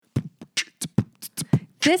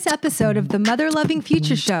This episode of the Mother Loving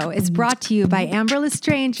Future Show is brought to you by Amber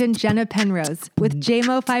Lestrange and Jenna Penrose with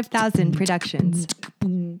JMO 5000 Productions.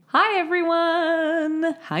 Hi,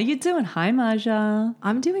 everyone. How you doing? Hi, Maja.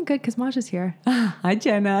 I'm doing good because Maja's here. Hi,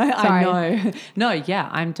 Jenna. Sorry. I know. No, yeah,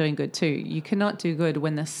 I'm doing good too. You cannot do good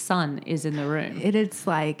when the sun is in the room.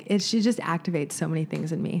 She just activates so many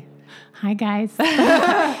things in me. Hi, guys.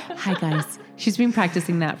 Hi, guys. She's been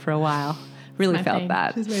practicing that for a while. Really felt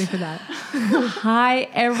that. She's waiting for that. Hi,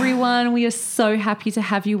 everyone. We are so happy to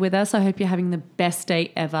have you with us. I hope you're having the best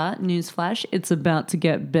day ever. Newsflash, it's about to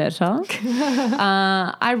get better.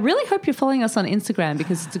 I really hope you're following us on Instagram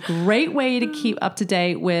because it's a great way to keep up to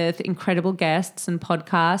date with incredible guests and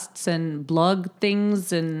podcasts and blog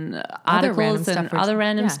things and articles and other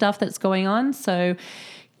random stuff that's going on. So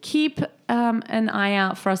keep an eye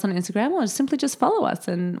out for us on Instagram or simply just follow us.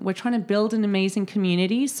 And we're trying to build an amazing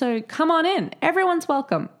community. So come on in. Everyone's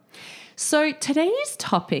welcome. So today's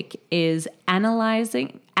topic is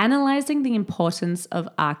analyzing the importance of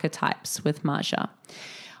archetypes with Maja.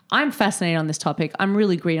 I'm fascinated on this topic. I'm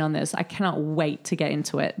really green on this. I cannot wait to get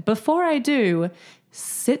into it. Before I do,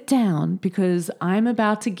 sit down because I'm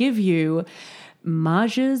about to give you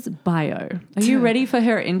Maja's bio. Are you ready for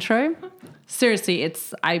her intro? Seriously,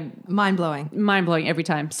 it's mind-blowing every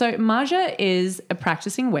time. So Maja is a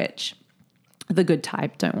practicing witch, the good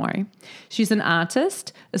type, don't worry. She's an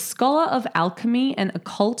artist, a scholar of alchemy and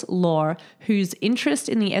occult lore whose interest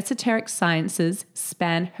in the esoteric sciences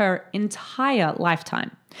span her entire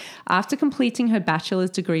lifetime. After completing her bachelor's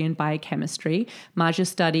degree in biochemistry, Maja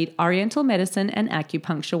studied Oriental medicine and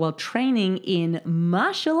acupuncture while training in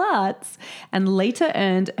martial arts and later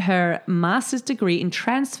earned her master's degree in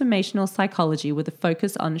transformational psychology with a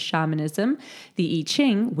focus on shamanism, the I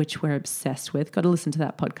Ching, which we're obsessed with, got to listen to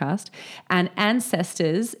that podcast, and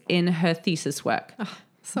ancestors in her thesis work. Oh,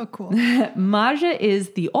 so cool. Maja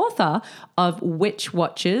is the author of Witch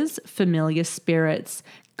Watchers, Familiar Spirits,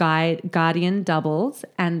 Guardian Doubles,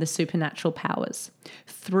 and the Supernatural Powers.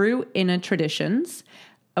 Through Inner Traditions,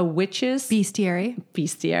 a witch's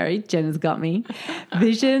bestiary, Jenna's got me,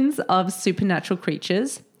 visions of supernatural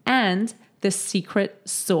creatures, and the secret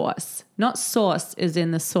source. Not sauce is in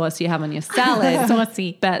the sauce you have on your salad,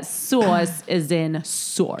 Saucy. but source is in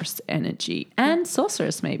source energy and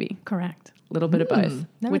sorceress maybe. Correct. A little bit of both.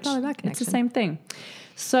 Never thought of that connection. It's the same thing.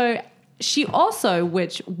 So she also,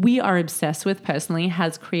 which we are obsessed with personally,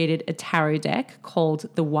 has created a tarot deck called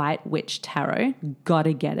the White Witch Tarot.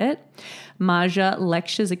 Gotta get it. Maja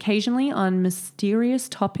lectures occasionally on mysterious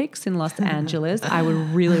topics in Los Angeles. I would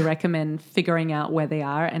really recommend figuring out where they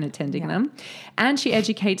are and attending them. And she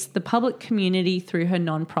educates the public community through her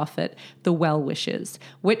nonprofit, The Well Wishers,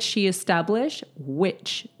 which she established,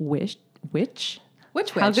 Which Witch?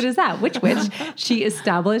 How good is that? Which she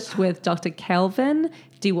established with Dr. Kelvin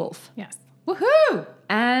DeWolf. Yes. Woohoo!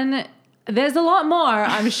 And there's a lot more,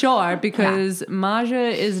 I'm sure, because Maja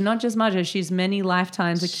is not just Maja. She's many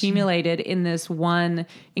lifetimes accumulated in this one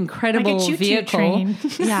incredible like a choo-choo vehicle. train.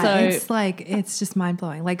 Yeah, it's just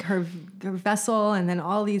mind-blowing. Like her vessel and then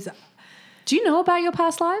all these. Do you know about your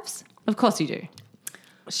past lives? Of course you do.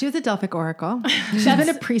 She was a Delphic oracle. She's been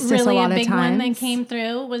a priestess really a lot a big of times. one that came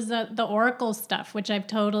through was the oracle stuff, which I've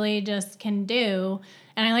totally just can do.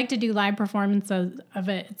 And I like to do live performances of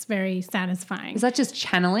it. It's very satisfying. Is that just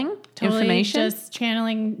channeling totally information? Just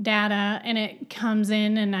channeling data, and it comes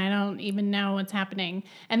in, and I don't even know what's happening.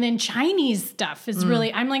 And then Chinese stuff is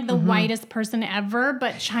really. I'm like the whitest person ever,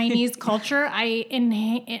 but Chinese culture,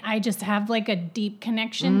 I just have like a deep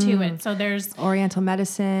connection to it. So there's Oriental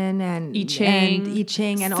medicine and I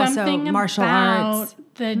Ching and also something martial about arts.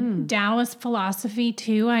 The Taoist philosophy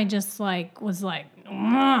too. I just was like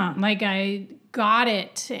I got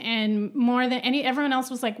it, and more than everyone else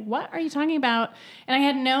was like, what are you talking about? And I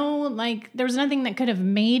had there was nothing that could have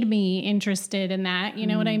made me interested in that, you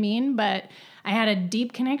know what I mean? But I had a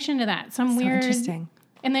deep connection to that. Interesting.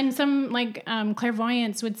 And then some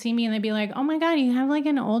clairvoyants would see me and they'd be like, oh my God, you have like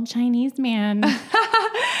an old Chinese man.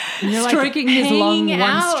 You're stroking his long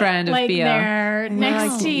one strand of beer. There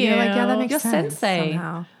next to you. You're like, yeah, that makes Your sense. sensei.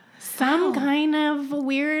 Somehow. Some kind of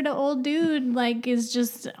weird old dude is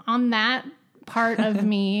just on that part of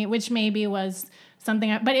me, which maybe was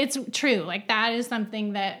something, but it's true. That is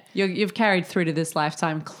something that you've carried through to this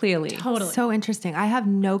lifetime, clearly. Totally. So interesting. I have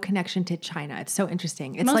no connection to China. It's so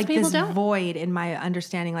interesting. It's Most like people this don't. void in my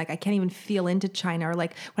understanding. I can't even feel into China, or when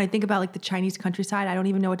I think about the Chinese countryside, I don't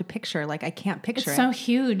even know what to picture. I can't picture it's it. so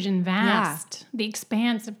huge and vast. The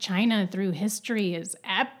expanse of China through history is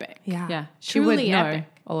epic. Yeah. She Truly would know epic.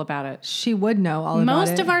 all about it. She would know all about it.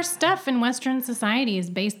 Most of our stuff in Western society is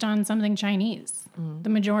based on something Chinese. The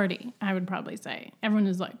majority, I would probably say. Everyone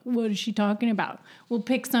is like, what is she talking about? We'll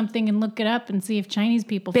pick something and look it up and see if Chinese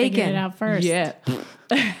people figured it out first. Yeah.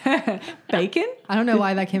 Bacon? I don't know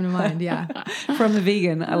why that came to mind. Yeah. From the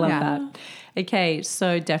vegan. I love that. Okay,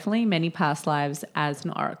 so definitely many past lives as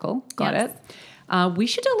an oracle. Got it. We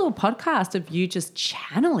should do a little podcast of you just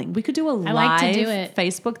channeling. We could do a live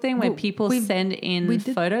Facebook thing where people send in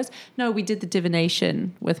photos. No, we did the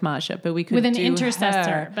divination with Maja, but we could with an do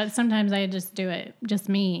intercessor. her. But sometimes I just do it, just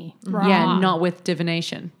me. Raw. Yeah, not with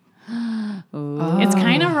divination. It's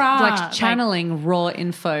kind of raw. Like channeling raw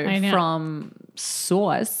info from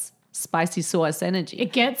source. Spicy source energy.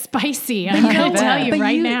 It gets spicy. I'm going to tell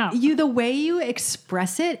you now. The way you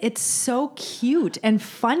express it, it's so cute and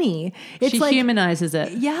funny. It's she humanizes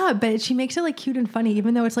it. Yeah, but she makes it like cute and funny,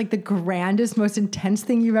 even though it's like the grandest, most intense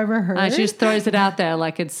thing you've ever heard. She just throws it out there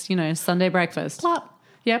like it's, Sunday breakfast. Plop.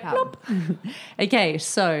 Yep. Plop. Okay,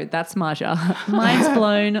 so that's Maja. Mind's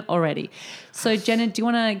blown already. So Jenna, do you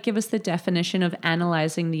want to give us the definition of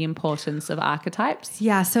analyzing the importance of archetypes?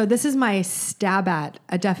 Yeah, so this is my stab at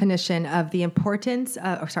a definition of the importance,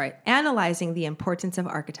 analyzing the importance of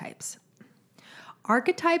archetypes.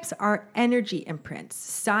 Archetypes are energy imprints,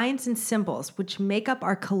 signs and symbols which make up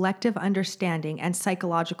our collective understanding and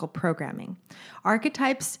psychological programming.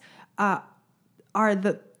 Archetypes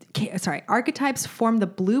Archetypes form the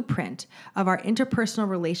blueprint of our interpersonal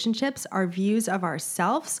relationships, our views of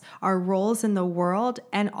ourselves, our roles in the world,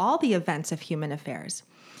 and all the events of human affairs.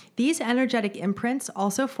 These energetic imprints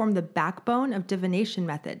also form the backbone of divination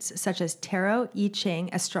methods, such as tarot, I Ching,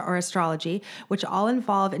 or astrology, which all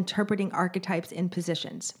involve interpreting archetypes in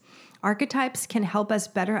positions. Archetypes can help us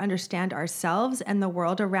better understand ourselves and the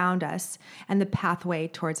world around us and the pathway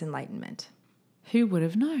towards enlightenment. Who would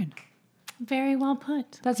have known? Very well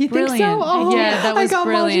put. That's you brilliant. think so? Oh, yeah, that was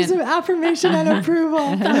brilliant. I got Maja's affirmation and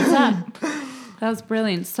approval. Thumbs up. That was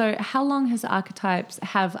brilliant. So how long have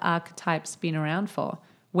archetypes been around for?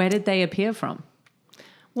 Where did they appear from?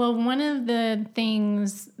 Well, one of the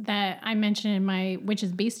things that I mentioned in my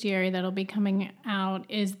Witch's Bestiary that'll be coming out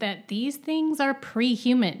is that these things are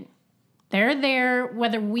pre-human. They're there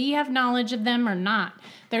whether we have knowledge of them or not.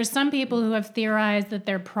 There's some people who have theorized that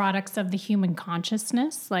they're products of the human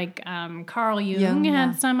consciousness. Like Carl Jung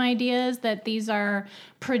had some ideas that these are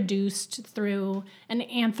produced through an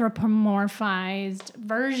anthropomorphized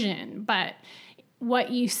version. But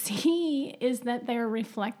what you see is that they're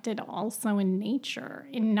reflected also in nature,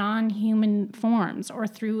 in non-human forms, or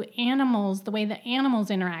through animals, the way that animals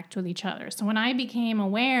interact with each other. So when I became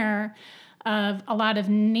aware of a lot of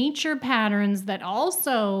nature patterns that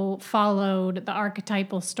followed the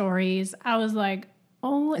archetypal stories, I was like,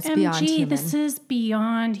 OMG, this is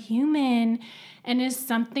beyond human and is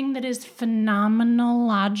something that is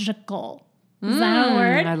phenomenological. Is that a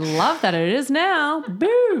word? I love that it is now.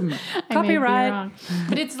 Boom. Copyright.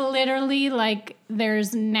 But it's literally like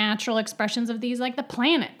there's natural expressions of these, like the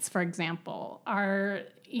planets, for example, are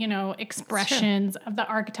expressions of the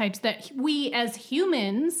archetypes that we as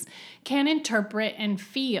humans can interpret and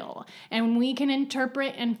feel. And we can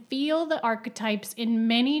interpret and feel the archetypes in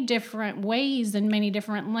many different ways, in many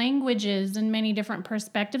different languages, in many different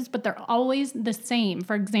perspectives, but they're always the same.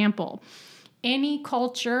 For example, any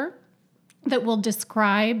culture that will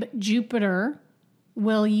describe Jupiter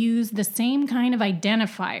will use the same kind of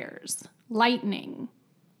identifiers. Lightning,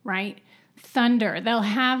 right? Thunder. They'll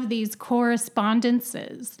have these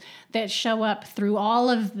correspondences that show up through all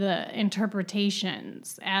of the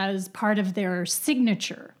interpretations as part of their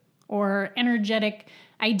signature or energetic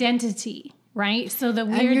identity, right? So the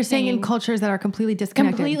weird and you're saying in cultures that are completely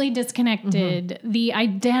disconnected. The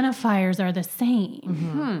identifiers are the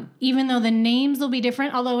same. Even though the names will be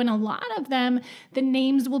different, although in a lot of them, the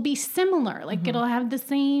names will be similar. Like it'll have the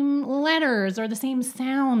same letters or the same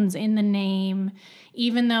sounds in the name.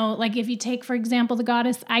 Even though, like if you take, for example, the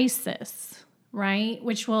goddess Isis, right,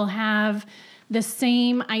 which will have the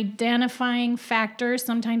same identifying factors,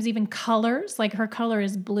 sometimes even colors, like her color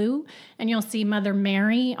is blue, and you'll see Mother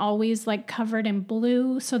Mary always like covered in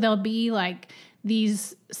blue. So there'll be like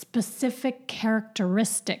these specific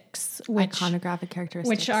characteristics, iconographic characteristics,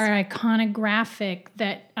 which are iconographic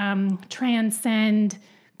that transcend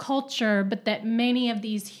culture, but that many of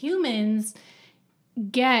these humans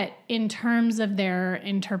get in terms of their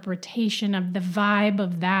interpretation of the vibe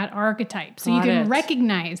of that archetype. So you can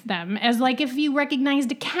recognize them as like if you recognized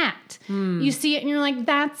a cat. You see it and you're like,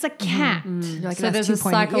 that's a cat. Like, so there's a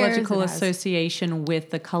psychological association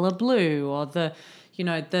with the color blue or the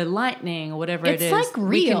the lightning or whatever It's it is. like We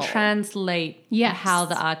real. can translate Yes. how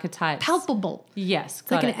the archetypes. Palpable. Yes,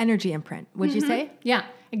 It's like got an it. energy imprint, would you say? Yeah,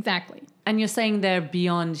 exactly. And you're saying they're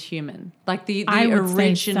beyond human, like the I would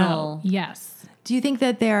original. say so. Yes. Do you think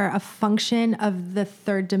that they're a function of the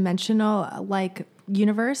third dimensional, like,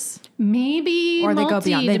 universe? Maybe Or they go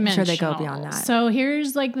beyond- I'm sure they go multidimensional. beyond that. So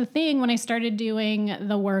here's like the thing: when I started doing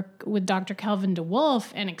the work with Dr. Kelvin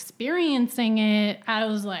DeWolf and experiencing it, I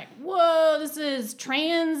was like, "Whoa, this is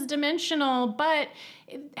trans-dimensional," but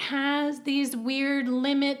it has these weird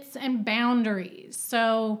limits and boundaries.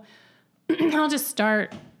 So I'll just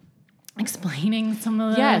start explaining some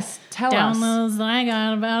of the Yes, tell us. downloads that I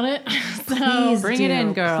got about it. So Please Bring it do.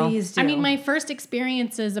 in, girl. Please do. I mean, my first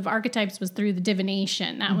experiences of archetypes was through the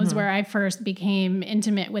divination. That was where I first became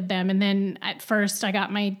intimate with them. And then at first I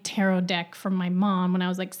got my tarot deck from my mom when I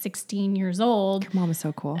was like 16 years old. Mom is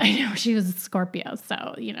so cool. I know, she was a Scorpio,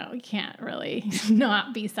 so, you can't really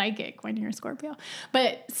not be psychic when you're a Scorpio.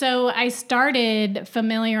 But so I started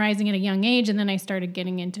familiarizing at a young age, and then I started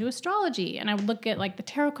getting into astrology. And I would look at like the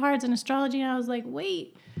tarot cards and astrology, and I was like,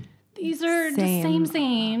 wait, these are Same. the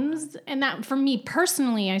sames. And that, for me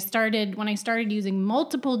personally, when I started using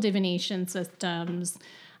multiple divination systems,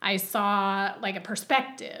 I saw like a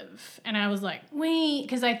perspective, and I was like, wait,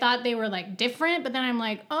 because I thought they were like different, but then I'm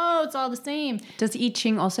like, oh, it's all the same. Does I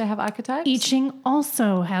Ching also have archetypes? I Ching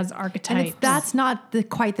also has And archetypes. that's not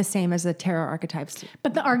quite the same as the tarot archetypes.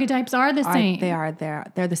 But the archetypes are the same.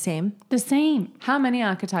 They're the same. The same. How many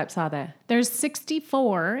archetypes are there? There's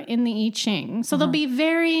 64 in the I Ching. So there'll be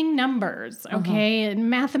varying numbers, okay? And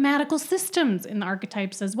mathematical systems in the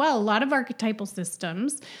archetypes as well. A lot of archetypal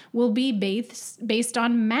systems will be based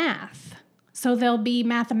on math. So there'll be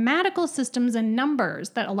mathematical systems and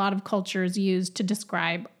numbers that a lot of cultures use to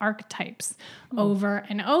describe archetypes over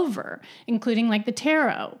and over, including like the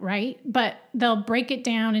tarot, right? But they'll break it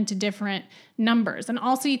down into different numbers. And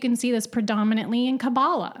also you can see this predominantly in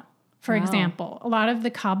Kabbalah. For example, a lot of the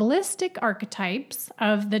Kabbalistic archetypes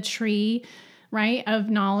of the tree, right, of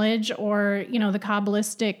knowledge, or, the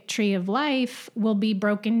Kabbalistic tree of life will be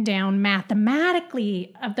broken down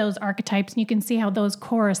mathematically of those archetypes. And you can see how those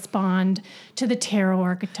correspond to the tarot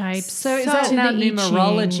archetypes. So is that to now the I Ching.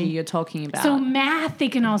 numerology you're talking about? So math they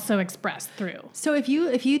can also express through. So if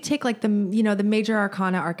you take like the major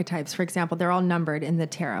arcana archetypes, for example, they're all numbered in the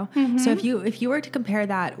tarot. So if you were to compare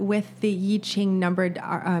that with the I Ching numbered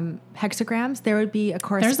hexagrams, there would be a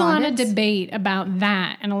correspondence. There's a lot of debate about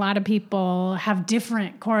that, and a lot of people have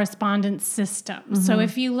different correspondence systems. So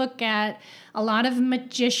if you look at a lot of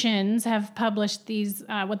magicians have published these,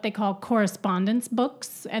 what they call correspondence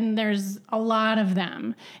books, and there's a lot of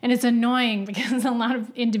them. And it's annoying because a lot of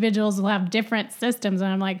individuals will have different systems,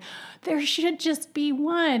 and I'm like, there should just be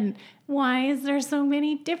one. Why is there so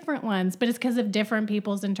many different ones? But it's because of different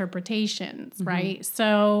people's interpretations, right?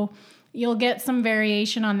 So you'll get some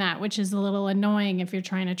variation on that, which is a little annoying if you're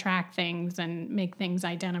trying to track things and make things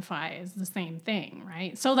identify as the same thing,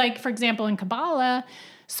 right? So like, for example, in Kabbalah,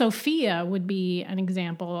 Sophia would be an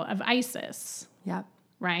example of Isis, Yep.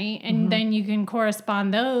 right? And then you can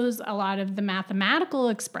correspond those. A lot of the mathematical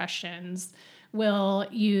expressions will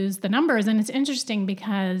use the numbers. And it's interesting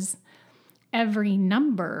because every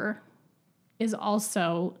number is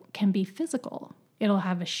also can be physical. It'll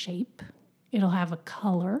have a shape, it'll have a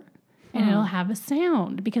color, and it'll have a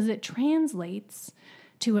sound because it translates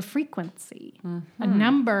to a frequency. A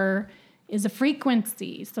number is a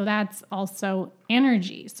frequency, so that's also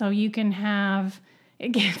energy. So you can have, it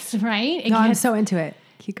gets, right? I'm so into it.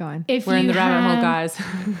 Keep going. If We're in you the rabbit hole,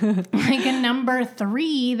 have, guys. like a number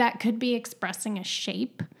 3, that could be expressing a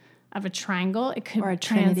shape of a triangle. It could Or a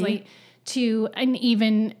trinity. translate to an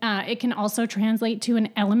even, it can also translate to an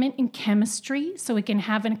element in chemistry. So it can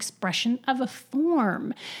have an expression of a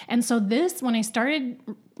form. And so this, when I started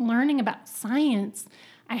learning about science,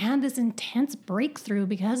 I had this intense breakthrough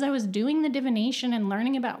because I was doing the divination and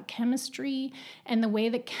learning about chemistry and the way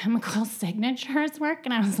that chemical signatures work.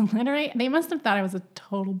 And I was literally, they must have thought I was a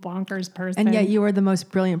total bonkers person. And yet you were the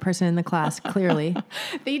most brilliant person in the class, clearly.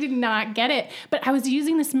 They did not get it. But I was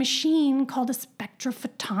using this machine called a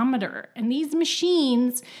spectrophotometer. And these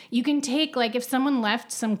machines, you can take, like if someone left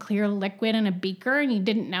some clear liquid in a beaker and you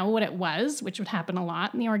didn't know what it was, which would happen a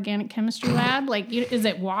lot in the organic chemistry lab, like is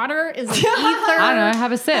it water? Is it ether? I don't know.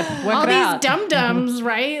 Have a sip. Work All it these out. dum-dums,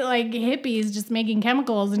 right? Like hippies just making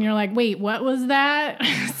chemicals. And you're like, wait, what was that?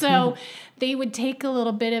 So they would take a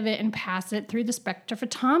little bit of it and pass it through the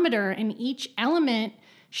spectrophotometer. And each element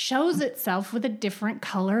shows itself with a different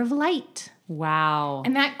color of light. Wow.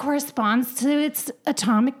 And that corresponds to its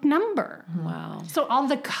atomic number. Wow. So all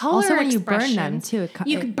the color Also, when you burn expressions, them too,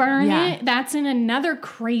 you could burn it. That's in another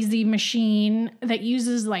crazy machine that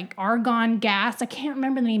uses like argon gas. I can't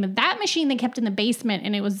remember the name of that machine they kept in the basement,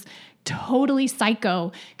 and it was totally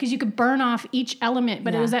psycho because you could burn off each element,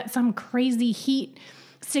 but it was at some crazy heat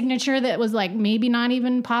signature that was like maybe not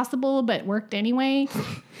even possible, but worked anyway.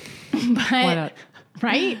 Why not?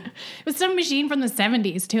 Right? It was some machine from the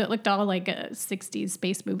 70s too. It looked all like a 60s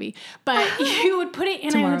space movie. But you would put it in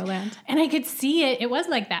Tomorrowland. and I could see it. It was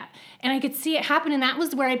like that. And I could see it happen. And that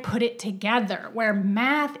was where I put it together, where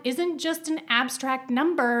math isn't just an abstract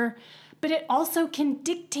number, but it also can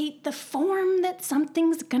dictate the form that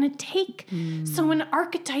something's going to take. So an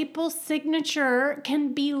archetypal signature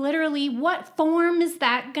can be literally, what form is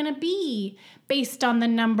that going to be based on the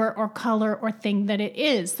number or color or thing that it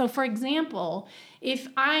is? So for example, if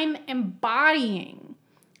I'm embodying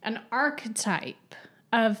an archetype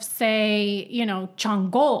of, say,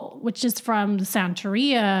 Changol, which is from the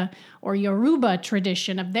Santeria or Yoruba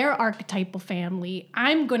tradition of their archetypal family,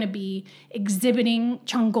 I'm going to be exhibiting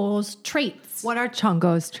Changol's traits. What are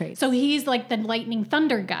Changol's traits? So he's like the lightning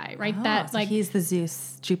thunder guy, right? So he's the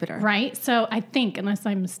Zeus, Jupiter. Right? So I think, unless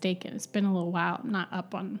I'm mistaken, it's been a little while. I'm not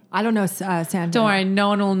up on... I don't know, Sandra. Don't worry, no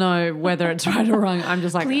one will know whether it's right or wrong. I'm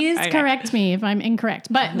just like, Please okay. correct me if I'm incorrect.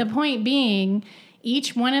 But the point being,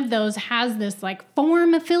 each one of those has this like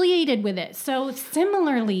form affiliated with it. So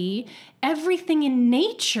similarly, everything in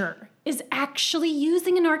nature is actually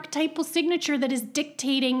using an archetypal signature that is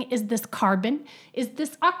dictating, is this carbon? Is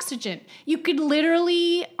this oxygen? You could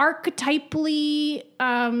literally archetypally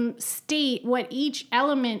state what each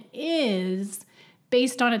element is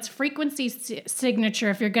based on its frequency signature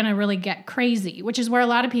if you're going to really get crazy, which is where a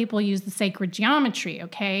lot of people use the sacred geometry,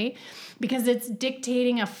 okay? Because it's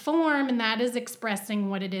dictating a form and that is expressing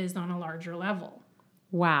what it is on a larger level.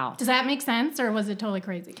 Wow. Does that make sense, or was it totally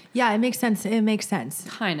crazy? Yeah, it makes sense. It makes sense.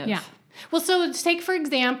 Kind of. Yeah. Well, so take, for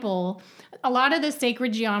example, a lot of the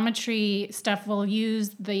sacred geometry stuff will use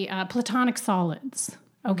the platonic solids.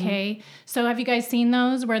 Okay. Mm-hmm. So have you guys seen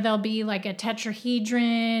those where there'll be like a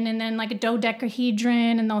tetrahedron and then like a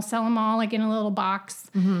dodecahedron, and they'll sell them all like in a little box.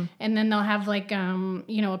 Mm-hmm. And then they'll have like,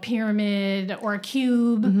 a pyramid or a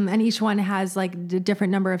cube. Mm-hmm. And each one has like a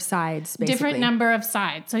different number of sides, basically. Different number of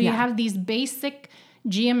sides. So you have these basic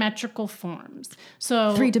geometrical forms.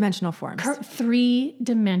 So three-dimensional forms.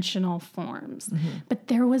 Three-dimensional forms. Mm-hmm. But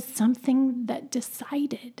there was something that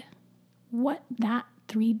decided what that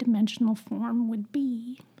three-dimensional form would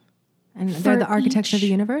be. And they're the architects of the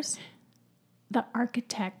universe? The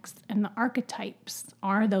architects and the archetypes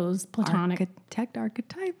are those platonic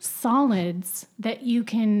archetypes solids that you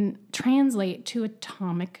can translate to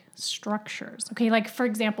atomic structures. Okay, like for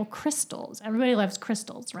example, crystals. Everybody loves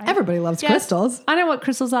crystals, right? Everybody loves crystals. I know what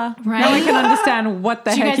crystals are. Right. Now I can understand what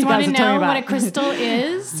the heck you guys are talking about. Do you guys want to know what a crystal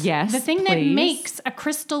is? Yes, The thing please. that makes a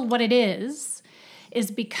crystal what it is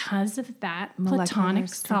because of that platonic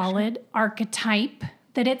solid archetype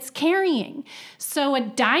that it's carrying. So a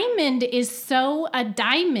diamond is so a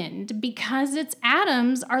diamond because its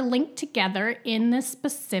atoms are linked together in this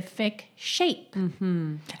specific shape.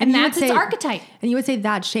 Mm-hmm. And that's its archetype. And you would say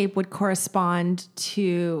that shape would correspond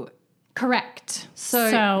to... Correct.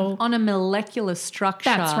 So on a molecular structure,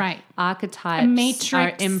 that's right. Archetypes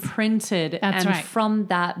are imprinted. That's and right. from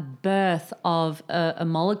that birth of a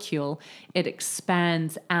molecule, it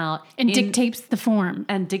expands out. And dictates the form.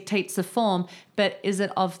 And dictates the form. But is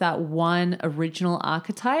it of that one original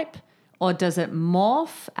archetype? Or does it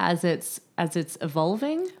morph as it's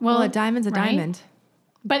evolving? Well, a diamond's a diamond.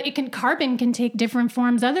 But carbon can take different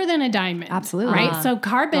forms other than a diamond. Absolutely. Right? So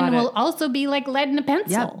carbon will also be like lead in a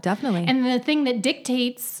pencil. Yeah, definitely. And the thing that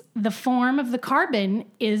dictates the form of the carbon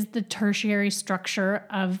is the tertiary structure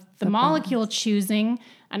of the molecule choosing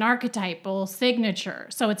an archetypal signature.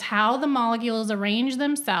 So it's how the molecules arrange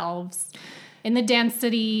themselves in the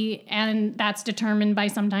density, and that's determined by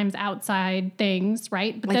sometimes outside things,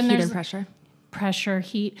 right? But like then heat there's and pressure. Pressure,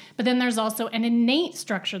 heat, but then there's also an innate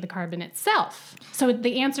structure of the carbon itself. So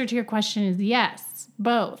the answer to your question is yes,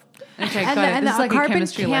 both. Okay, got it. This is like a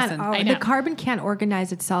chemistry lesson. The carbon can't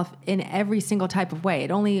organize itself in every single type of way.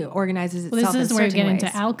 It only organizes itself in certain ways. This is where we get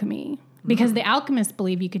into alchemy. Because the alchemists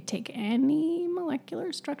believe you could take any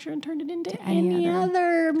molecular structure and turn it into any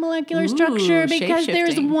other molecular structure because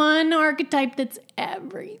there's one archetype that's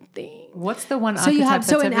everything. What's the one archetype that's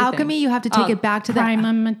in everything? alchemy, you have to take it back to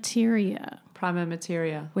prima materia. Prima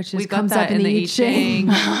materia. Which comes up in the I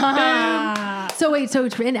Ching. So in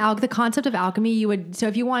the concept of alchemy,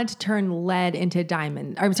 if you wanted to turn lead into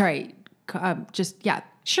diamond, I'm sorry,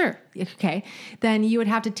 Sure. Okay. Then you would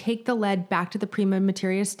have to take the lead back to the prima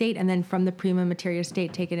materia state, and then from the prima materia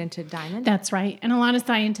state, take it into diamond. That's right. And a lot of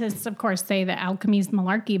scientists, of course, say that alchemy is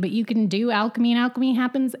malarkey, but you can do alchemy, and alchemy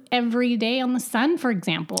happens every day on the sun, for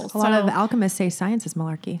example. A lot of alchemists say science is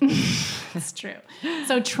malarkey. That's true.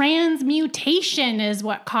 So transmutation is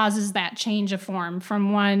what causes that change of form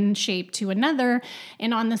from one shape to another.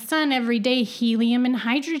 And on the sun, every day, helium and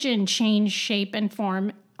hydrogen change shape and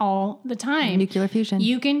form all the time. Nuclear fusion.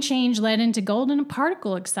 You can change lead into gold in a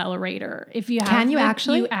particle accelerator. If you have Can you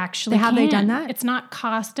actually? You actually Have they done can. that? It's not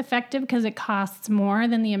cost effective because it costs more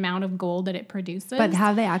than the amount of gold that it produces. But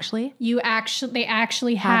have they actually? They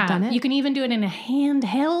actually have done it? You can even do it in a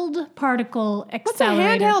handheld particle What's a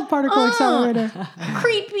accelerator. handheld particle accelerator?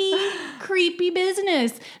 Creepy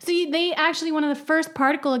business. So they actually, one of the first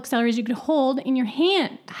particle accelerators you could hold in your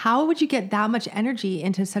hand. How would you get that much energy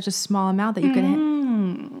into such a small amount that you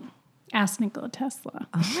could? Ask Nikola Tesla.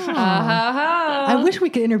 I wish we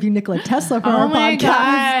could interview Nikola Tesla for our Oh my podcast.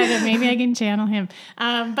 God. Maybe I can channel him.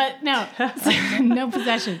 But no, no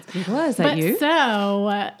possessions. Nikola, is that you?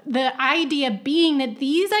 So the idea being that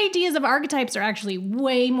these ideas of archetypes are actually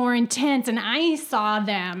way more intense, and I saw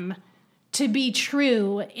them to be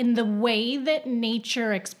true in the way that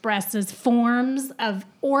nature expresses forms of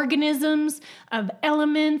organisms, of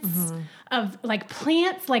elements, of like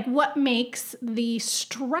plants, like what makes the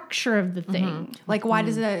structure of the thing. Like, why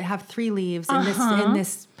does it have 3 leaves in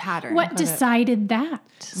this pattern? What decided that?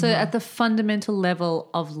 So at the fundamental level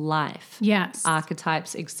of life, Yes.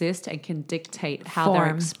 archetypes exist and can dictate how they're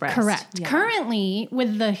Form. expressed. Correct. Yeah. Currently,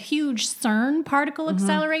 with the huge CERN particle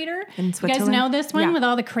accelerator, In you guys Switzerland? know this one Yeah. with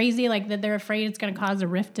all the crazy, like that they're afraid it's going to cause a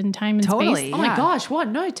rift in time and Totally. space. Oh my Yeah. gosh, what?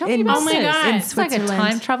 No, tell me In- about Oh my this. God. It's like a Switzerland.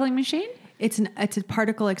 time traveling machine? It's a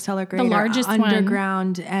particle accelerator, The largest one.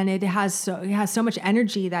 underground, and it has so much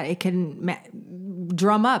energy that it can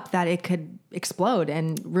drum up that it could explode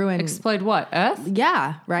and ruin. Explode what? Earth?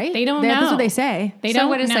 Yeah, right. They don't That's know. what they say. They So don't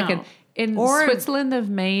wait a know. second. In Or- Switzerland, they've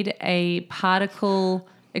made a particle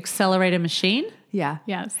accelerator machine. Yeah.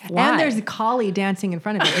 Yes. Why? And there's a collie dancing in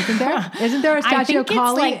front of it, isn't there? Isn't there a I statue think of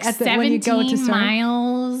collie it's like when you go into 17 CERN?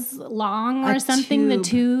 miles long or A something, the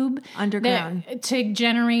tube tube. underground. To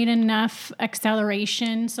generate enough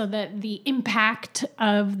acceleration so that the impact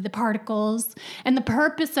of the particles, and the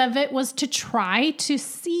purpose of it was to try to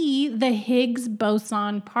see the Higgs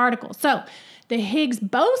boson particle. So the Higgs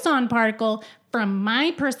boson particle, from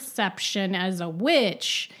my perception as a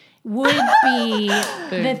witch, would be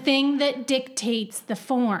the thing that dictates the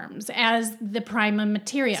forms as the prima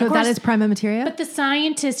materia. So Of that course, is prima materia? but the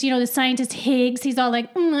scientist, the scientist Higgs, he's all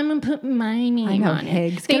like, I'm going to put my name know on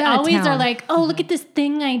Higgs. it. They Get out of always town. are like, oh, look at this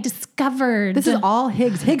thing I discovered. This is all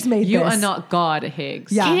Higgs. Higgs made You this. are not God,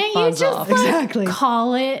 Higgs. Yeah. Can't you Buzz just off. like, Exactly.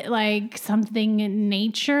 call it like something in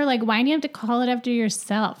nature? Like, why do you have to call it after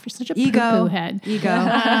yourself? You're such a Ego. poo-poo head.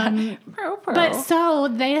 Ego. But so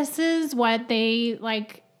this is what they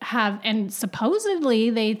like have, and supposedly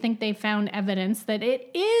they think they found evidence that it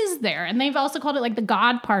is there, and they've also called it like the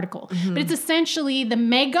God particle. But it's essentially the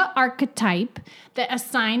mega archetype that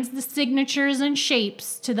assigns the signatures and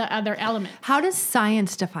shapes to the other elements. How does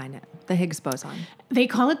science define it? The Higgs boson. They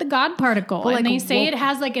call it the God particle, Well, and like, they say well- it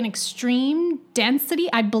has like an extreme density.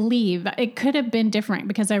 I believe it could have been different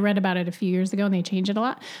because I read about it a few years ago and they changed it a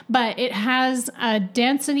lot. But it has a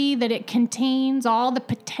density that it contains all the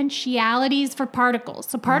potentialities for particles.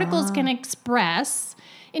 So particles can express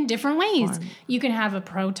in different ways. You can have a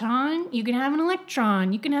proton, you can have an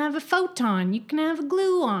electron, you can have a photon, you can have a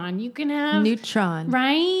gluon, you can have Neutron.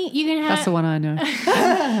 right. You can have That's the one I know.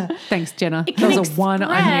 Thanks, Jenna. it That can was a one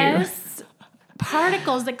I knew. express-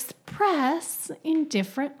 Particles express in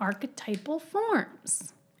different archetypal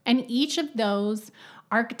forms. And each of those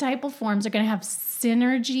archetypal forms are going to have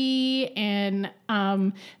synergy and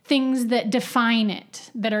things that define it,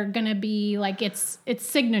 that are going to be like its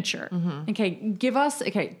signature. Okay, give us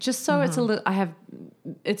just so it's a little.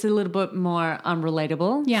 It's a little bit more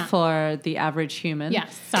unrelatable Yeah. for the average human.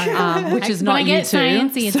 Yes, sorry. Which is When not I you get two.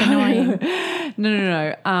 sciencey, it's annoying.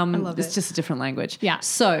 No. love It's it. just a different language. Yeah.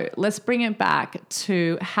 So let's bring it back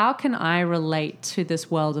to how can I relate to this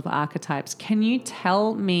world of archetypes? Can you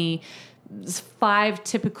tell me 5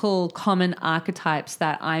 typical common archetypes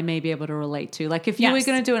that I may be able to relate to? Like if you were Yes.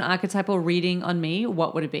 going to do an archetypal reading on me,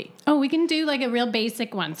 what would it be? Oh, we can do like a real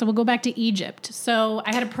basic one. So we'll go back to Egypt. So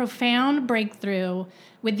I had a profound breakthrough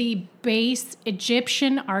with the base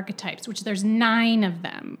Egyptian archetypes, which there's 9 of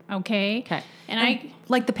them. Okay. Okay. And I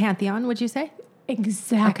Like the Pantheon, would you say?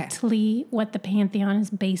 exactly what the Pantheon is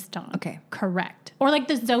based on. Okay. Correct. Or like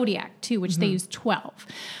the Zodiac too, which they use 12.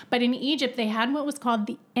 But in Egypt, they had what was called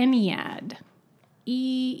the Ennead.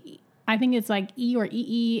 I think it's like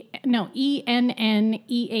ENNEAD,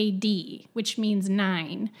 which means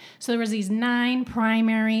 9. So there was these 9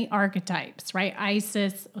 primary archetypes, right?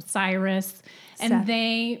 Isis, Osiris, and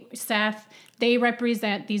Seth, they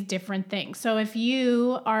represent these different things. So if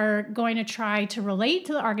you are going to try to relate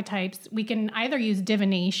to the archetypes, we can either use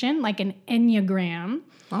divination, like an Enneagram.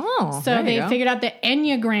 Oh, so they figured out that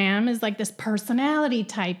Enneagram is like this personality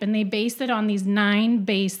type, and they based it on these 9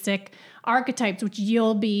 basic archetypes, which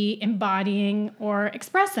you'll be embodying or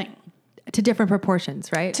expressing. To different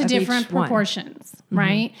proportions, right? To different proportions,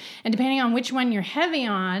 right? And depending on which one you're heavy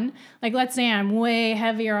on, like let's say I'm way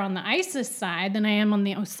heavier on the Isis side than I am on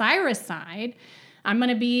the Osiris side, I'm going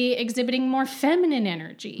to be exhibiting more feminine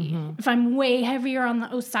energy. If I'm way heavier on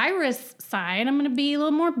the Osiris side, I'm going to be a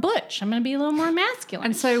little more butch. I'm going to be a little more masculine.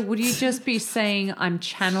 And so would you just be saying I'm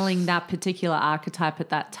channeling that particular archetype at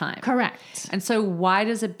that time? Correct. And so why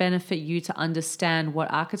does it benefit you to understand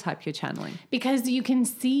what archetype you're channeling? Because you can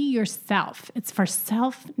see yourself. It's for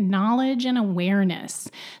self-knowledge and awareness.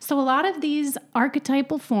 So a lot of these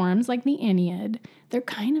archetypal forms, like the Ennead, they're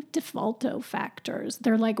kind of defaulto factors.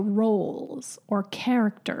 They're like roles or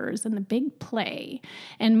characters in the big play.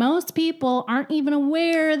 And most people aren't even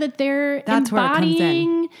aware that they're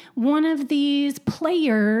embodying one of these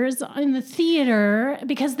players in the theater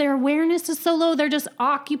because their awareness is so low. They're just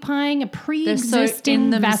occupying a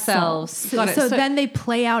pre-existing vessel. So then they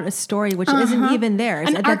play out a story which isn't even theirs.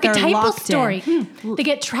 An archetypal story. They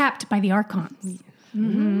get trapped by the archons.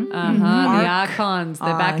 The archons,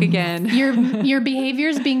 they're back again. Your behavior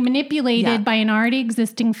is being manipulated by an already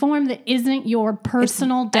existing form that isn't your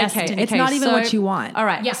personal destiny. It's not even what you want. All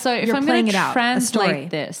right. Yeah. So if You're I'm going playing to it out, translate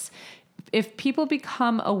this, if people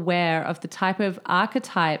become aware of the type of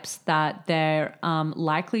archetypes that they're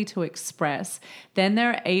likely to express, then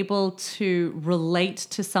they're able to relate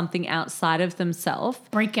to something outside of themselves.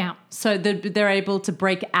 Break out. So they're able to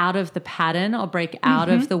break out of the pattern or break out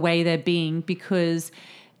of the way they're being, because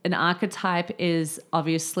an archetype is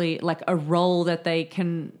obviously like a role that they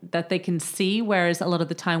can see, whereas a lot of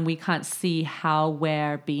the time we can't see how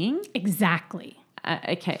we're being. Exactly.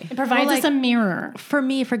 Okay. It provides us a mirror. For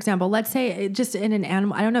me, for example, let's say just in an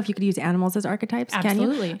animal, I don't know if you could use animals as archetypes.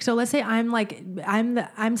 Absolutely. Can you? So let's say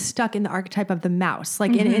I'm stuck in the archetype of the mouse,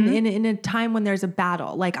 like in a time when there's a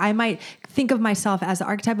battle. Like I might think of myself as the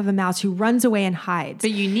archetype of a mouse who runs away and hides.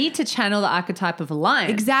 But you need to channel the archetype of a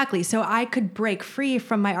lion. Exactly. So I could break free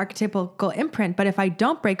from my archetypical imprint, but if I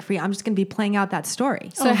don't break free, I'm just going to be playing out that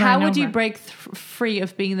story. So how would you break free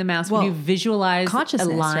of being the mouse? Would you visualize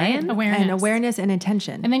consciousness, a lion? Right? Awareness and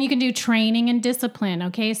intention. And then you can do training and discipline,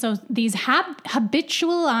 okay? So these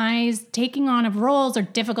habitualized taking on of roles are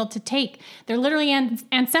difficult to take. They're literally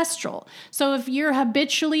ancestral. So if you're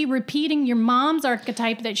habitually repeating your mom's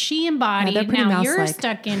archetype that she embodied, now you're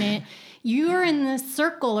stuck in it. You're in this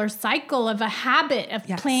circle or cycle of a habit of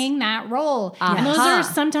playing that role. And those are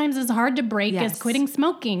sometimes as hard to break as quitting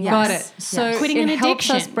smoking. Got it. So quitting an addiction.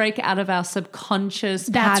 Helps us break out of our subconscious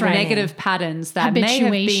negative patterns that may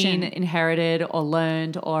have been inherited or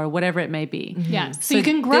learned or whatever it may be. Yes. So you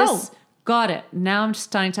can grow. Got it. Now I'm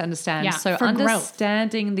starting to understand. Yeah, so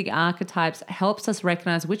understanding the archetypes helps us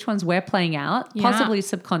recognize which ones we're playing out, possibly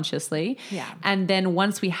subconsciously. Yeah. And then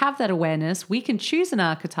once we have that awareness, we can choose an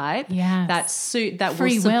archetype that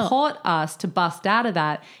will support us to bust out of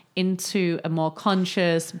that into a more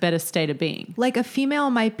conscious, better state of being. Like a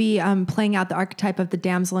female might be playing out the archetype of the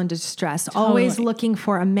damsel in distress, always looking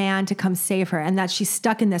for a man to come save her, and that she's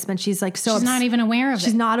stuck in this, but she's like she's not even aware of it.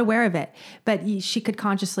 She's not aware of it, but she could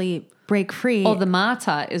consciously break free. Or the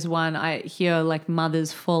martyr is one I hear like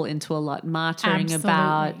mothers fall into a lot, martyring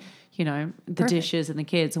about, the dishes and the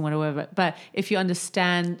kids and whatever. But if you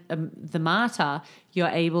understand the martyr, you're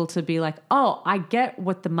able to be like, oh, I get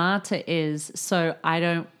what the martyr is, so I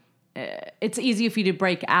don't, it's easier for you to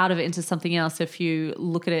break out of it into something else if you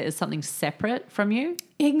look at it as something separate from you.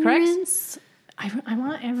 Ignorance. I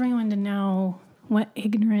want everyone to know what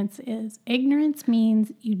ignorance is. Ignorance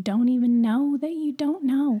means you don't even know that you don't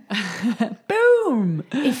know. Boom.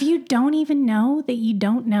 If you don't even know that you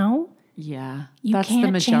don't know, that's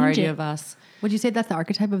the majority of us. Would you say that's the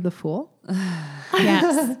archetype of the fool?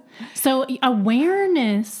 Yes. So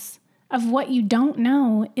awareness of what you don't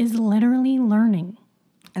know is literally learning.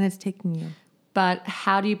 And it's taking you. But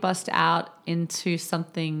how do you bust out into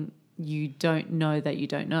something you don't know that you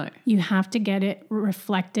don't know? You have to get it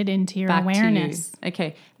reflected into your awareness.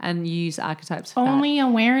 Okay. And use archetypes for Only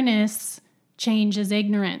awareness changes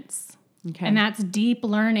ignorance. Okay. And that's deep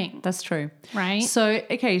learning. That's true. Right? So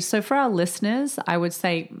for our listeners, I would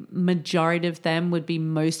say majority of them would be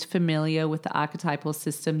most familiar with the archetypal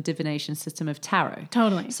system, divination system of tarot.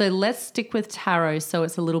 Totally. So let's stick with tarot so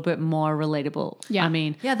it's a little bit more relatable. Yeah. I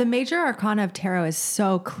mean, the major arcana of tarot is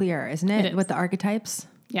so clear, isn't it? It is. With the archetypes.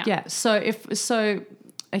 Yeah. yeah. So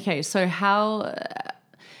how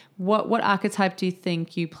what archetype do you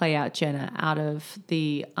think you play out, Jenna, out of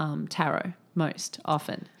the tarot most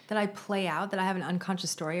often? That I play out, that I have an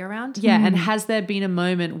unconscious story around. Yeah, and has there been a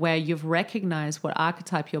moment where you've recognized what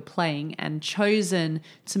archetype you're playing and chosen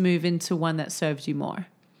to move into one that serves you more?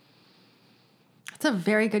 That's a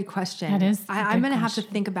very good question. That is. I'm going to have to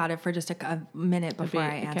think about it for just a minute before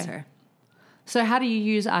I Okay. answer. So how do you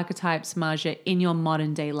use archetypes, Maja, in your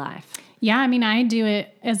modern day life? Yeah, I mean, I do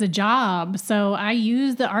it as a job. So I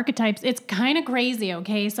use the archetypes. It's kind of crazy,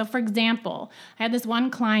 okay? So for example, I had this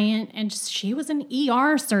one client and she was an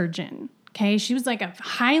ER surgeon, okay? She was like a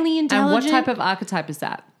highly intelligent. And what type of archetype is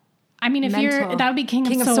that? I mean, if Mental. that would be King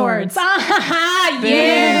of of Swords. Swords.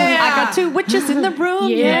 Yeah. I got 2 witches in the room.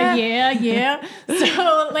 Yeah.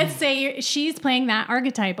 So let's say she's playing that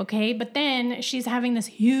archetype, okay? But then she's having this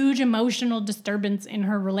huge emotional disturbance in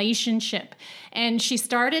her relationship. And she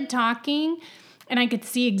started talking, and I could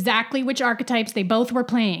see exactly which archetypes they both were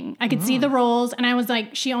playing. I could see the roles, and I was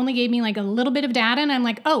like, she only gave me like a little bit of data, and I'm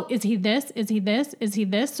like, oh, is he this? Is he this? Is he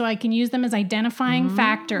this? So I can use them as identifying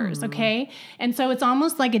factors, okay? And so it's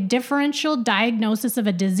almost like a differential diagnosis of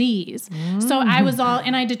a disease. So I was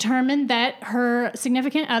and I determined that her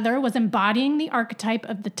significant other was embodying the archetype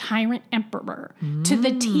of the tyrant emperor to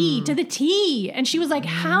the T. And she was like,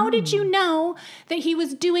 how did you know that he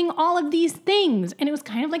was doing all of these things? And it was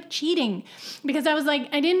kind of like cheating, because I was like,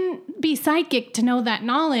 I didn't be psychic to know that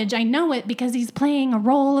knowledge. I know it because he's playing a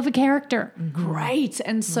role of a character. Great.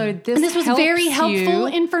 And so this was very helpful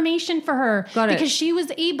you. information for her. Got it. Because she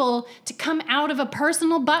was able to come out of a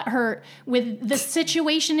personal butthurt with the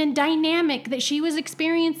situation and dynamic that she was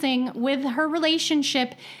experiencing with her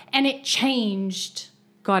relationship, and it changed.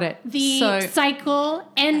 Got it. The cycle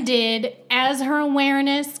ended as her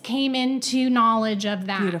awareness came into knowledge of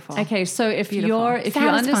that. Beautiful. Okay, so if you Satisfying.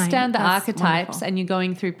 understand the That's archetypes wonderful. and you're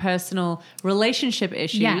going through personal relationship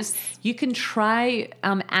issues, Yes. you can try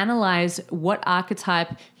analyze what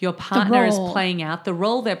archetype your partner is role. playing out, the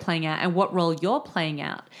role they're playing out, and what role you're playing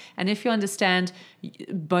out. And if you understand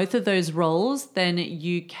both of those roles, then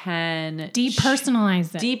you can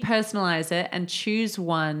Depersonalize it. depersonalize it and choose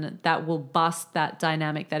one that will bust that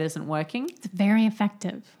dynamic that isn't working. It's very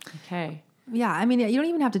effective. Okay. Yeah, I mean, you don't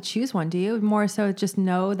even have to choose one, do you? More so just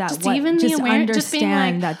know that Just even the just being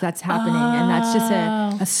understand like, that's happening. And that's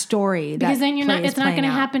just a story. Because then it's not going to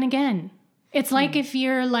out. happen again. It's like if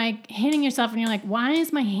you're like hitting yourself and you're like, why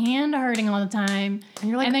is my hand hurting all the time? And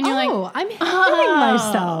you're like, and then you're like, I'm hitting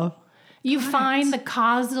myself. you find the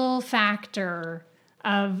causal factor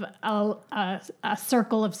of a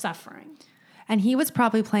circle of suffering. And he was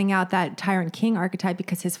probably playing out that Tyrant King archetype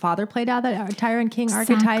because his father played out that Tyrant King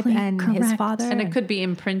archetype and his correct. father. And it could be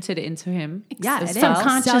imprinted into him. yeah, as it well. is.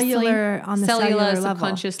 Subconsciously. Cellular, on the cellular level.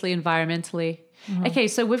 subconsciously, environmentally. Okay,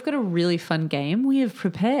 so we've got a really fun game. We have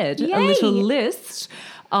prepared a little list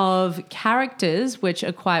of characters which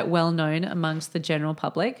are quite well known amongst the general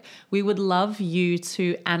public. We would love you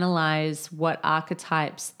to analyze what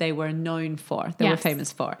archetypes they were known for, they were Yes.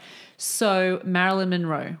 famous for. So Marilyn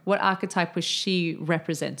Monroe, what archetype was she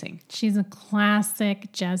representing? She's a classic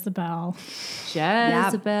Jezebel.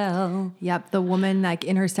 Jezebel. Yep, the woman like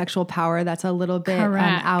in her sexual power that's a little bit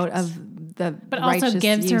Correct. out of the But also righteous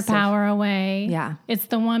gives her use of- power away. Yeah. It's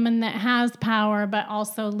the woman that has power, but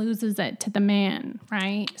also loses it to the man,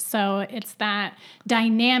 right? So it's that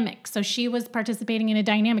dynamic. So she was participating in a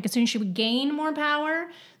dynamic. As soon as she would gain more power,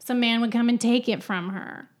 some man would come and take it from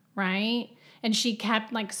her, right? And she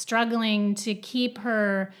kept like struggling to keep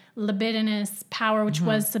her libidinous power, which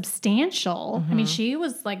was substantial. I mean, she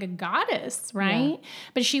was like a goddess, right?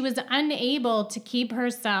 But she was unable to keep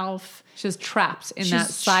herself. She was trapped in She's that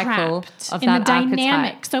cycle trapped of in that the archetype.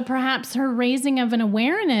 dynamic. So perhaps her raising of an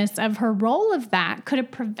awareness of her role of that could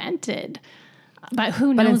have prevented. But who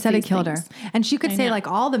knows? But instead it these killed things. her. And she could I say know. like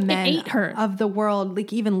all the men ate her. of the world,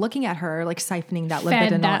 like even looking at her, like siphoning that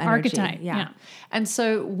Fed libidinal that energy. archetype. Yeah. And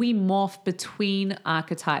so we morph between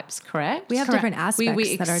archetypes, correct? We have Correct. different aspects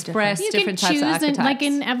we that are express different. You different can types of choose archetypes. like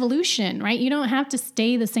in evolution, right? You don't have to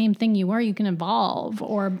stay the same thing you are. You can evolve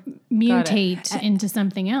or mutate into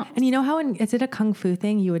something else. And you know how is it a kung fu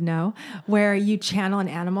thing you would know where you channel an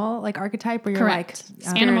animal like archetype where you're Correct.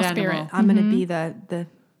 like Animal Spirit spirit. animal. I'm going to be the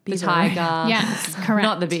the tiger. Yes, correct.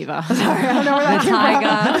 Not the beaver. Sorry, I don't know where that The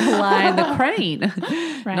tiger, the lion, the crane.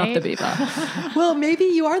 Right. Not the beaver. Well, maybe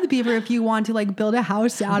you are the beaver if you want to like build a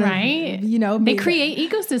house out Right. of, you know. They create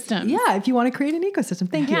ecosystems. Yeah, if you want to create an ecosystem.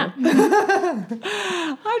 Thank you. Yeah.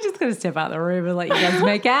 I'm just going to step out the room and let you guys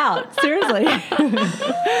make out. Seriously.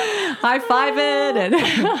 High five it.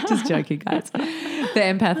 And just joking, guys. The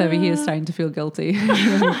empath over here is starting to feel guilty.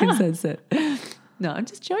 You can sense it. No, I'm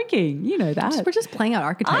just joking. You know that. We're just playing out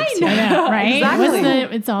archetypes. I know. Yeah, right?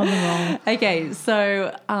 Exactly. It's all the role. Okay,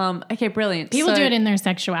 so, okay, brilliant. People so, do it in their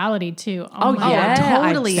sexuality too. Oh, my yeah. God.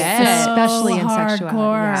 Totally. I bet. Especially in hardcore.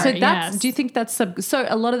 sexuality. So that's, Yes. do you think that's, so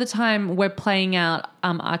a lot of the time we're playing out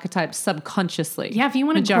archetypes subconsciously. Yeah, if you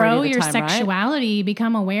want to Majority grow of the your time, right? sexuality,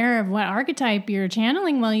 become aware of what archetype you're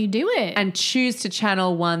channeling while you do it. And choose to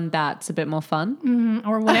channel one that's a bit more fun.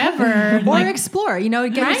 Or whatever. Or explore, you know,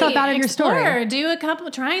 get yourself out of your story. Do a couple,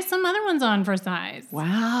 try some other ones on for size.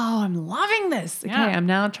 Wow, I'm loving this. Okay, Yeah. I'm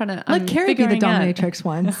now trying to. Let Carrie be the figuring out. dominatrix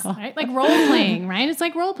ones. Right? Like role playing, right? It's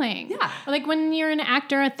like role playing. Yeah. Or like when you're an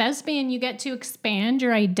actor, a thespian, you get to expand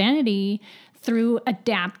your identity through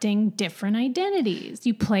adapting different identities.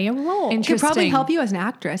 You play a role. It could probably Interesting. help you as an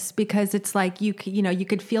actress because it's like you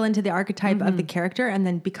could feel into the archetype of the character and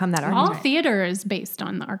then become that All archetype. theater is based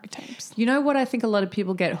on the archetypes. You know what I think a lot of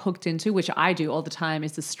people get hooked into, which I do all the time,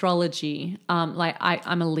 is astrology. Like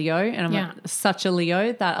I'm a Leo, and I'm Yeah. such a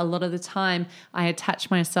Leo that a lot of the time I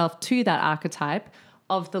attach myself to that archetype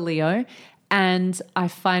of the Leo, and I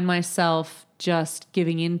find myself just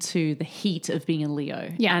giving into the heat of being a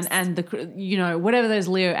Leo. Yes. And the, you know, whatever those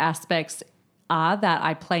Leo aspects are that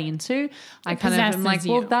I play into, I kind of am like, possesses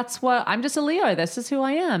well, you. that's what, I'm just a Leo. This is who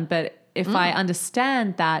I am. But if I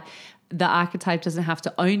understand that the archetype doesn't have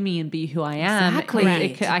to own me and be who I am. Exactly. I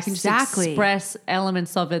can just Exactly. express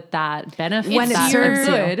elements of it that benefit When it that serves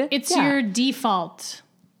are you. good. It's Yeah. your default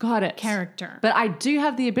Got it. character. But I do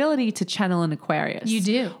have the ability to channel an Aquarius. You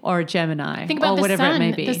do. Or a Gemini. Think about or the whatever sun. it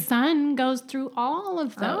may be. The sun goes through all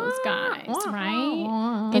of those guys,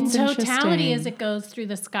 right? In That's totality, interesting. as it goes through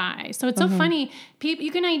the sky. So it's so funny. People, you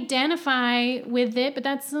can identify with it, but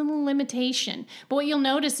that's a limitation. But what you'll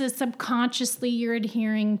notice is subconsciously you're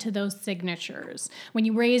adhering to those signatures. When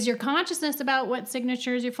you raise your consciousness about what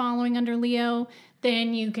signatures you're following under Leo,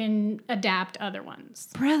 then you can adapt other ones.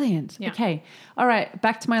 Brilliant. Yeah. Okay. All right.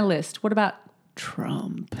 Back to my list. What about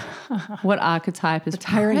Trump? What archetype is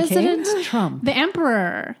tyrant king? President Trump? The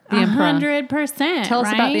Emperor, The Emperor. 100%. Tell us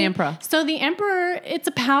about right? the Emperor. So the Emperor, it's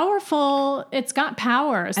got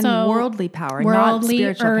power. And So worldly power, not worldly,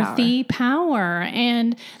 spiritual earthy power.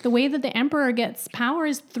 And the way that the Emperor gets power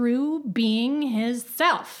is through being his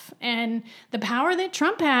self. And the power that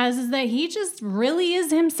Trump has is that he just really is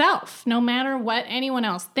himself, no matter what anyone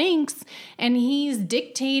else thinks. And he's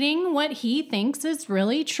dictating what he thinks is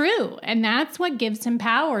really true. And that's what gives him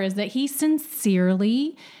power, is that he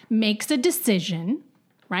sincerely makes a decision,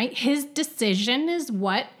 right? His decision is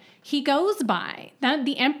what he goes by. That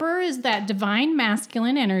the Emperor is that divine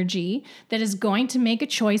masculine energy that is going to make a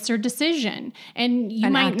choice or decision. And you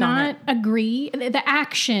And might act on not it. agree. The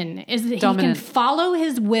action is that Dominant. he can follow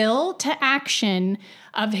his will to action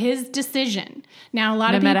of his decision. Now, a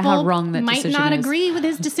lot No of matter people how wrong that might decision not is. agree with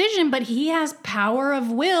his decision, but he has power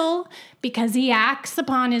of will because he acts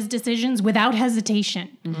upon his decisions without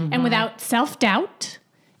hesitation and without self-doubt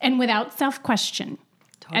and without self-question.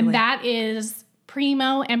 And that is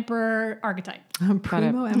primo emperor archetype.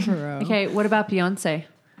 Primo Emperor. Okay. What about Beyonce?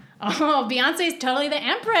 Oh, Beyonce is totally the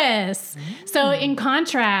empress. So in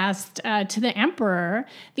contrast to the emperor,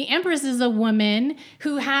 the empress is a woman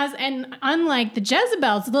who has, and unlike the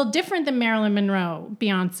Jezebels, a little different than Marilyn Monroe,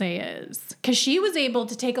 Beyonce is. Because she was able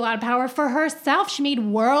to take a lot of power for herself. She made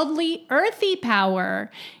worldly, earthy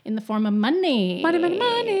power in the form of money.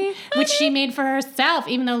 Money. Which she made for herself,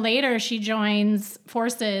 even though later she joins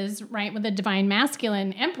forces, right, with the divine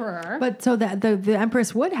masculine emperor. But so the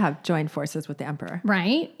Empress would have joined forces with the Emperor.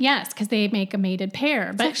 Right? Yes, because they make a mated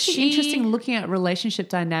pair. But It's actually interesting looking at relationship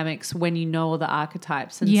dynamics when you know all the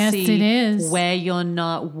archetypes and Yes, see it is. where you're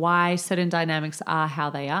not, why certain dynamics are how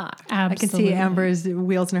they are. I can see Amber's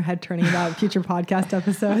wheels in her head turning about future podcast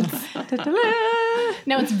episodes.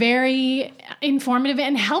 No, it's very informative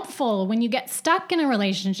and helpful when you get stuck in a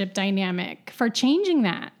relationship dynamic for changing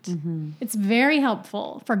that. It's very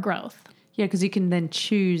helpful for growth. Yeah, because you can then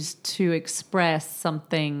choose to express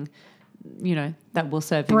something, you know, that will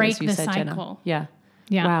serve you, Break as you the said, Jenna. cycle. Yeah.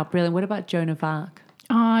 Yeah. Wow, brilliant. What about Joan of Arc?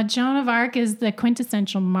 Joan of Arc is the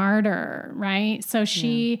quintessential martyr, right? So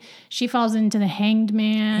she falls into the hanged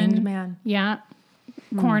man. Hanged man. Yeah.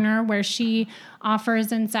 corner where she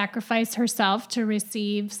offers and sacrifices herself to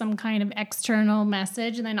receive some kind of external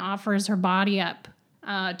message, and then offers her body up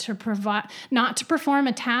to provide, not to perform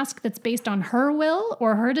a task that's based on her will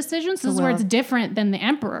or her decisions. This is where it's different than the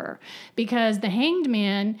emperor, because the hanged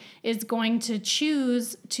man is going to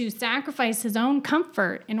choose to sacrifice his own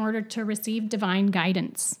comfort in order to receive divine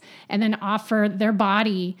guidance, and then offer their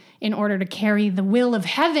body in order to carry the will of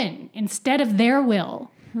heaven instead of their will.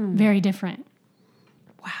 Very different.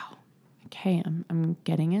 Wow. Okay, I'm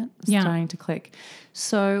getting it. It's starting to click.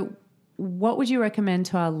 So what would you recommend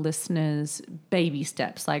to our listeners, baby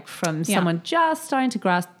steps, like from someone just starting to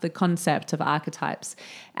grasp the concept of archetypes?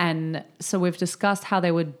 And so we've discussed how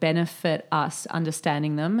they would benefit us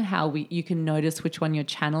understanding them, how you can notice which one you're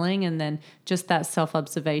channeling, and then just that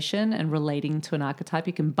self-observation and relating to an archetype,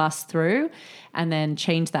 you can bust through and then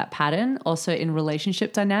change that pattern. Also in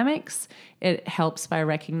relationship dynamics, it helps by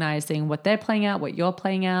recognizing what they're playing out, what you're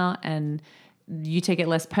playing out, and you take it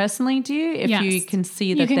less personally, do you? If you can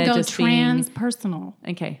see that they're just transpersonal.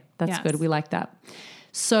 Okay, that's good. We like that.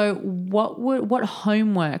 So what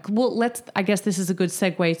homework? Well, I guess this is a good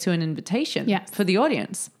segue to an invitation for the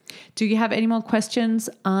audience. Do you have any more questions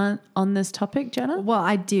on this topic, Jenna? Well,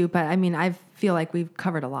 I do, but I mean, I feel like we've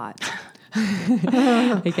covered a lot.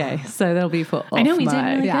 Okay, so that'll be for I know we did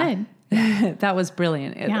really good. That was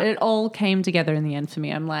brilliant. It all came together in the end for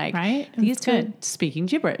me. I'm like, these two are speaking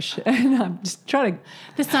gibberish. And I'm just trying to...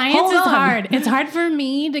 The science is hard. It's hard for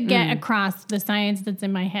me to get across the science that's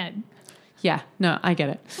in my head. Yeah, no, I get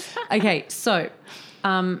it. Okay, so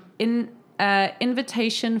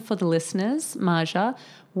invitation for the listeners, Maja,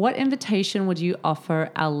 what invitation would you offer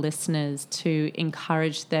our listeners to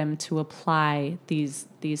encourage them to apply these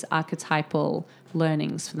archetypal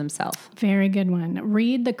learnings for themselves? Very good one.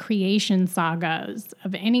 Read the creation sagas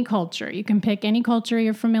of any culture. You can pick any culture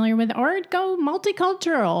you're familiar with, or go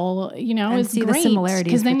multicultural, and is see great, the similarities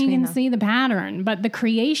because then you can them. see the pattern. But the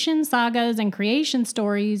creation sagas and creation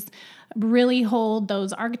stories really hold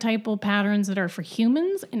those archetypal patterns that are for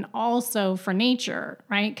humans and also for nature,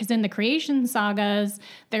 right? Because in the creation sagas,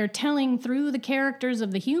 they're telling through the characters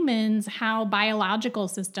of the humans how biological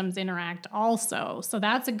systems interact also. So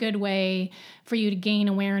that's a good way for you to gain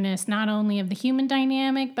awareness, not only of the human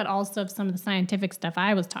dynamic, but also of some of the scientific stuff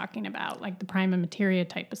I was talking about, like the prima materia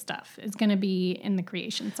type of stuff is going to be in the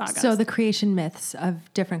creation sagas. So the creation myths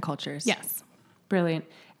of different cultures. Yes. Brilliant.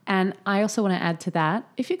 And I also want to add to that,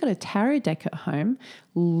 if you've got a tarot deck at home,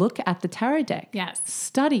 look at the tarot deck. Yes.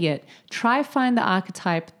 Study it. Try find the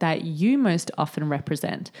archetype that you most often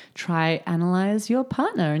represent. Try analyze your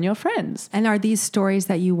partner and your friends. And are these stories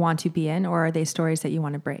that you want to be in, or are they stories that you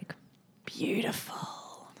want to break?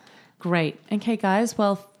 Beautiful. Great. Okay, guys.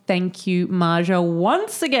 Well, thank you, Maja,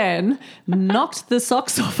 once again. Knocked the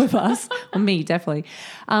socks off of us. Well, me, definitely.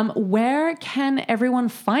 Where can everyone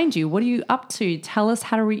find you? What are you up to? Tell us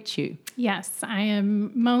how to reach you. Yes, I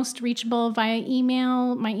am most reachable via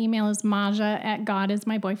email. My email is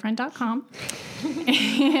maja@godismyboyfriend.com.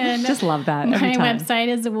 And just love that. My website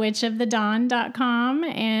is witchofthedawn.com.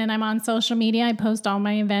 And I'm on social media. I post all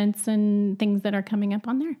my events and things that are coming up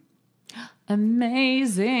on there.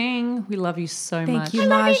 Amazing. We love you so much. Thank you,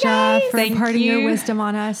 Maja, for imparting your wisdom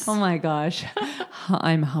on us. Oh my gosh.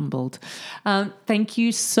 I'm humbled. Thank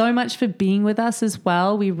you so much for being with us as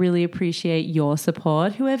well. We really appreciate your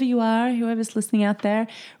support. Whoever you are, whoever's listening out there,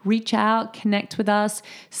 reach out, connect with us,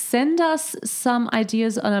 send us some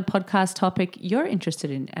ideas on a podcast topic you're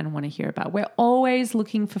interested in and want to hear about. We're always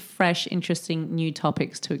looking for fresh, interesting new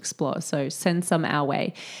topics to explore. So send some our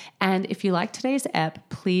way. And if you like today's ep,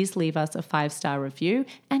 please leave us a 5-star review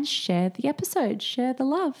and share the episode. Share the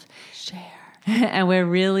love. Share. And we're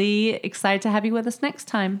really excited to have you with us next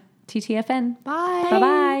time. TTFN. Bye.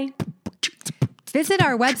 Bye-bye. Visit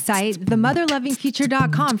our website,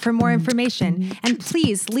 themotherlovingfuture.com, for more information. And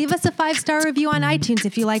please leave us a 5-star review on iTunes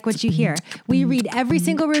if you like what you hear. We read every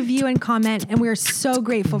single review and comment, and we are so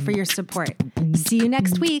grateful for your support. See you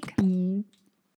next week.